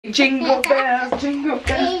Jingle bells,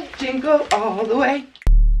 jingle all the way.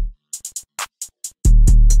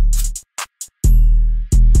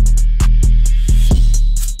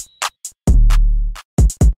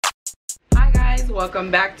 Hi guys, welcome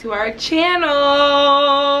back to our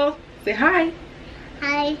channel. Say hi.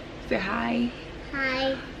 Hi. Say hi.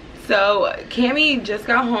 Hi. So Cami just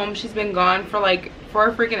got home. She's been gone for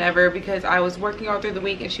freaking ever because I was working all through the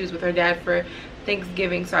week and she was with her dad for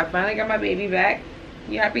Thanksgiving. So I finally got my baby back.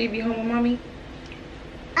 You happy to be home with mommy?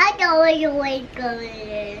 I don't want to wake up.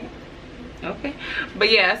 Okay,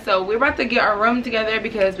 but yeah, so we're about to get our room together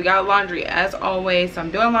because we got laundry as always. So I'm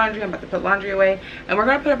doing laundry. I'm about to put laundry away, and we're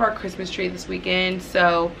gonna put up our Christmas tree this weekend.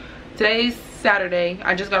 So today's Saturday.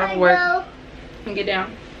 I just got off of work. And get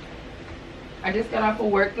down. I just got off of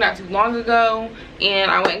work not too long ago, and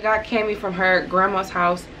I went and got Cami from her grandma's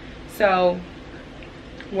house. So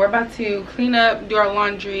we're about to clean up, do our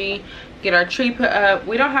laundry, get our tree put up.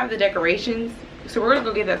 We don't have the decorations, so we're gonna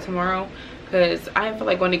go get that tomorrow because I didn't feel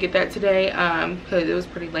like going to get that today because it was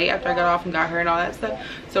pretty late after I got off and got her and all that stuff.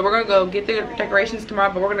 So we're gonna go get the decorations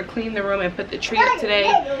tomorrow, but we're gonna clean the room and put the tree up today.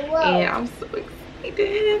 And I'm so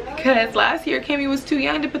excited because last year Cami was too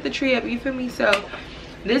young to put the tree up, you feel me? So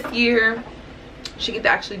this year she get to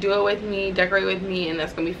actually do it with me, decorate with me, and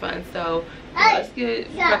that's gonna be fun. So we're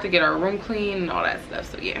about to get our room clean and all that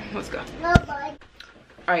stuff. So yeah, let's go.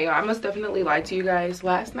 Alright, y'all, I must definitely lie to you guys.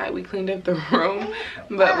 Last night we cleaned up the room,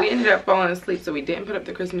 but we ended up falling asleep, so we didn't put up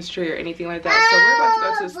the Christmas tree or anything like that. So we're about to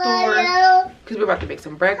go to the store because we're about to make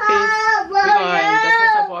some breakfast. We're going to dust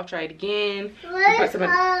myself off, try it again. We put some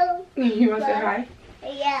in. You want to say hi?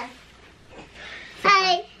 Yeah.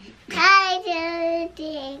 Hi. Hi,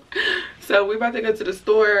 Judy. So we're about to go to the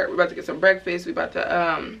store. We're about to get some breakfast. We're about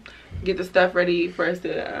to get the stuff ready for us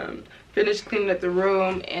to finish cleaning up the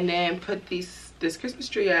room and then put this Christmas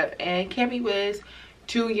tree up. And Cami was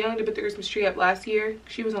too young to put the Christmas tree up last year.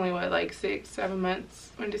 She was only what, like 6-7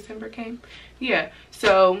 months when December came. Yeah,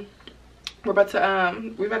 so we're about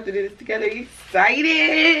to do this together. You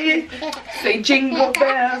excited? Say jingle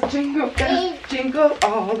bells, jingle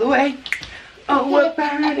all the way. Oh, what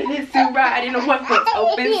fun it is to ride in a one-horse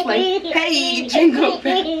open sleigh. Hey, jingle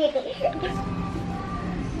bells.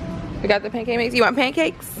 We got the pancake mix. You want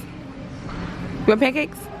pancakes? You want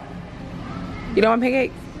pancakes? You don't want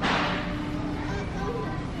pancakes?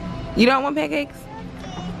 You don't want pancakes?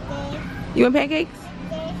 You want pancakes?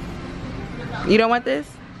 You don't want this?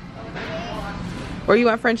 Or you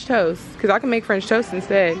want French toast? Because I can make French toast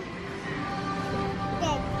instead.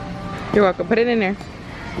 You're welcome. Put it in there.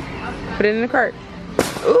 Put it in the cart.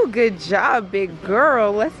 Ooh, good job, big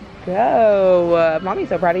girl. Let's go. Mommy's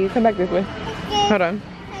so proud of you. Come back this way. Hold on.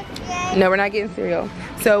 No, we're not getting cereal.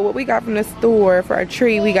 So what we got from the store for our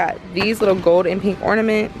tree, we got these little gold and pink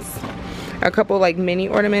ornaments, a couple like mini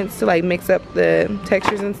ornaments to like mix up the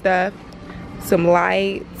textures and stuff, some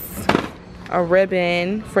lights, a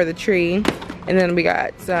ribbon for the tree, and then we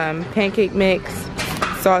got some pancake mix,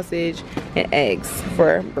 sausage, and eggs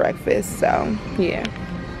for breakfast. So yeah,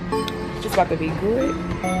 it's about to be good.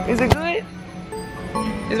 Is it good?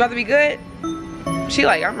 It's about to be good. She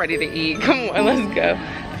like, I'm ready to eat. Come on, let's go.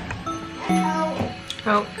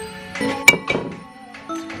 Help.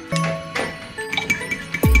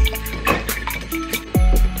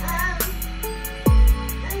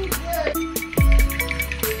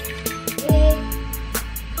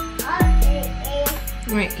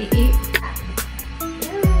 You want to eat?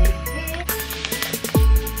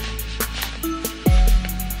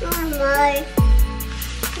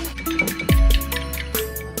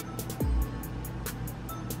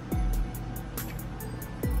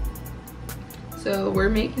 So we're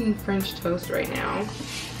making French toast right now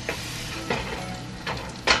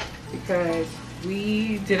because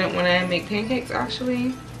we didn't want to make pancakes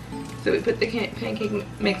actually. So we put the pancake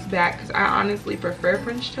mix back because I honestly prefer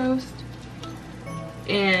French toast.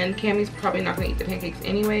 And Cami's probably not going to eat the pancakes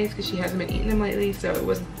anyways because she hasn't been eating them lately. So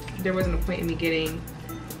there wasn't a point in me getting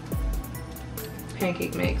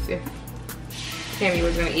pancake mix if Cami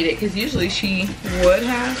was going to eat it, because usually she would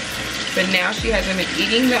have. But now she hasn't been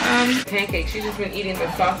eating the pancakes. She's just been eating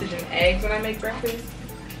the sausage and eggs when I make breakfast.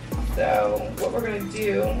 So what we're gonna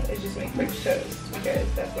do is just make French toast because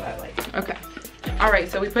that's what I like. Okay. All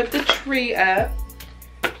right, so we put the tree up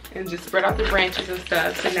and just spread out the branches and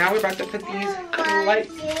stuff. So now we're about to put these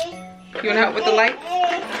lights. You wanna help with the lights?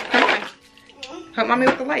 Come on. Help mommy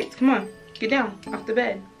with the lights. Come on. Get down off the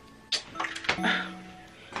bed.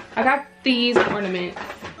 I got these ornaments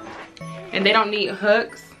and they don't need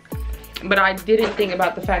hooks. But I didn't think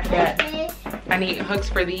about the fact that I need hooks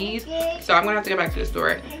for these. So I'm gonna have to go back to the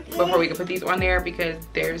store before we can put these on there because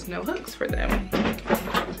there's no hooks for them.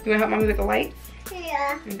 You wanna help mommy with the lights?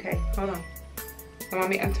 Yeah. Okay, hold on. Let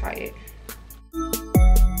mommy untie it.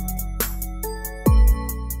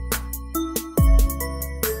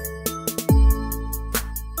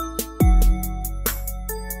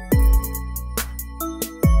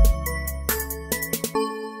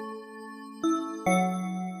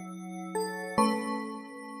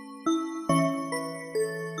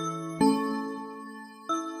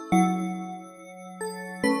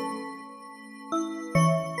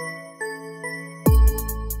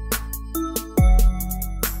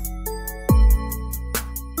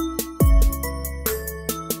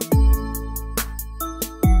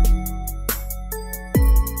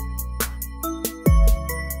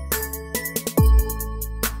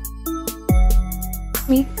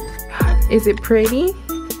 Is it pretty?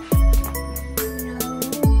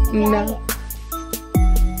 No.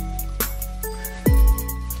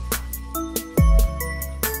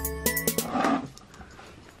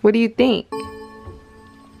 What do you think?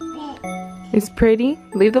 It's pretty?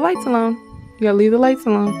 Leave the lights alone. You gotta leave the lights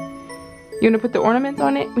alone. You wanna put the ornaments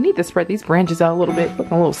on it? We need to spread these branches out a little bit.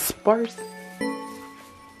 Looking a little sparse.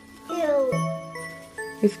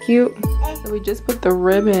 It's cute. So we just put the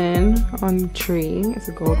ribbon on the tree. It's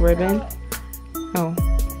a gold ribbon. Oh.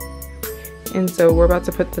 And so we're about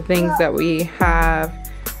to put the things that we have,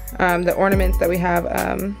 the ornaments that we have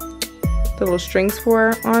the little strings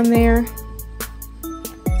for on there.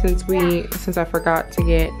 Since I forgot to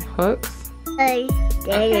get hooks.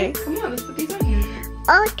 Okay, come on, let's put these on here.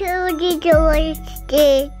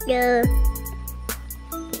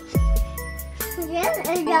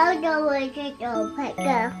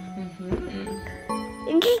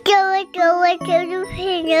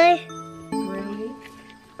 Really?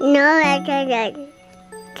 No, I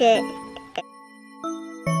can't.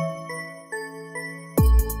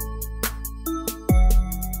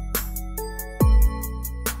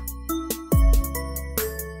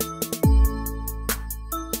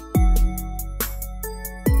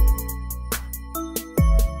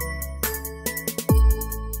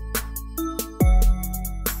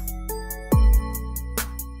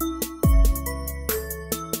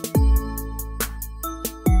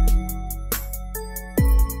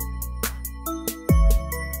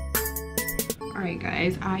 Alright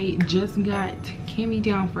guys, I just got Cami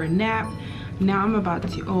down for a nap. Now I'm about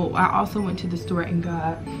to, I also went to the store and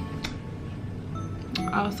got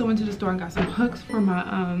some hooks for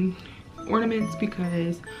my ornaments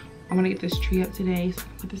because I want to get this tree up today. So I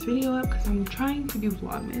put this video up because I'm trying to do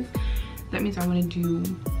Vlogmas. That means I want to do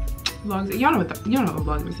vlogs. Y'all know what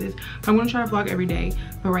Vlogmas is. I'm going to try to vlog every day.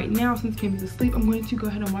 But right now, since Cami's asleep, I'm going to go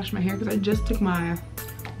ahead and wash my hair because I just took my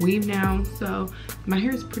weave down. So my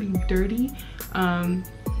hair is pretty dirty. I'm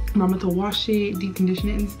about to wash it, deep condition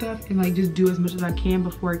it and stuff, and like just do as much as I can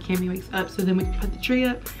before Cami wakes up so then we can put the tree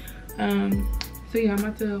up. So yeah, I'm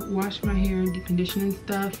about to wash my hair and deep condition and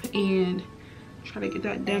stuff and try to get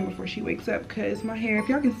that done before she wakes up because my hair, if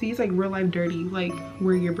y'all can see, it's like real life dirty, like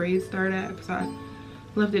where your braids start at, because I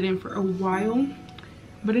left it in for a while.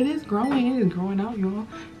 But it is growing, it is growing out, y'all.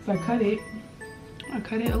 So I cut it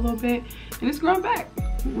a little bit and it's growing back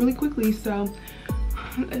really quickly. So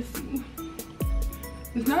let's see.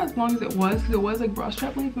 It's not as long as it was because it was like bra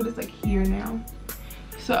strap length, but it's like here now.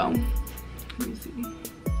 So let me see.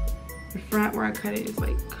 The front where I cut it is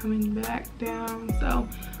like coming back down. So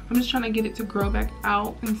I'm just trying to get it to grow back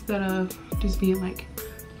out instead of just being like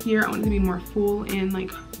here. I want it to be more full and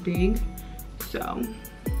like big. So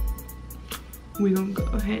we're gonna go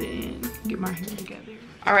ahead and get my hair together.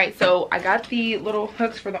 All right, so I got the little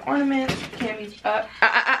hooks for the ornaments. Cami's up.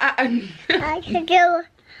 I can do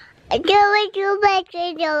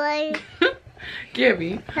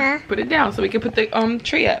Gabby, put it down so we can put the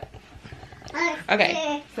tree up.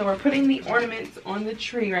 Okay, so we're putting the ornaments on the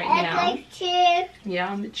tree right now. Yeah,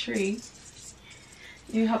 on the tree.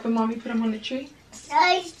 You helping mommy put them on the tree?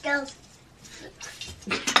 don't.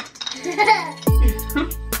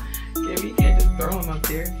 Gabby, you can't just throw them up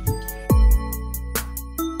there.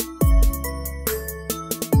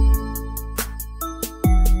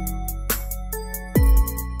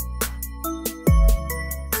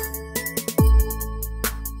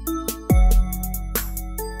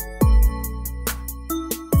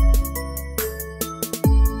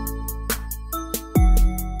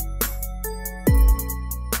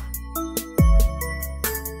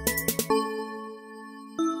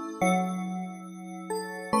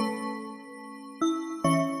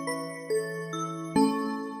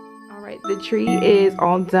 The tree is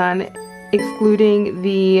all done, excluding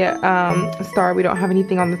the star. We don't have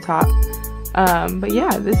anything on the top. But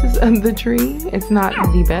yeah, this is the tree. It's not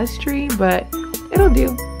the best tree, but it'll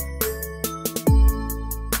do.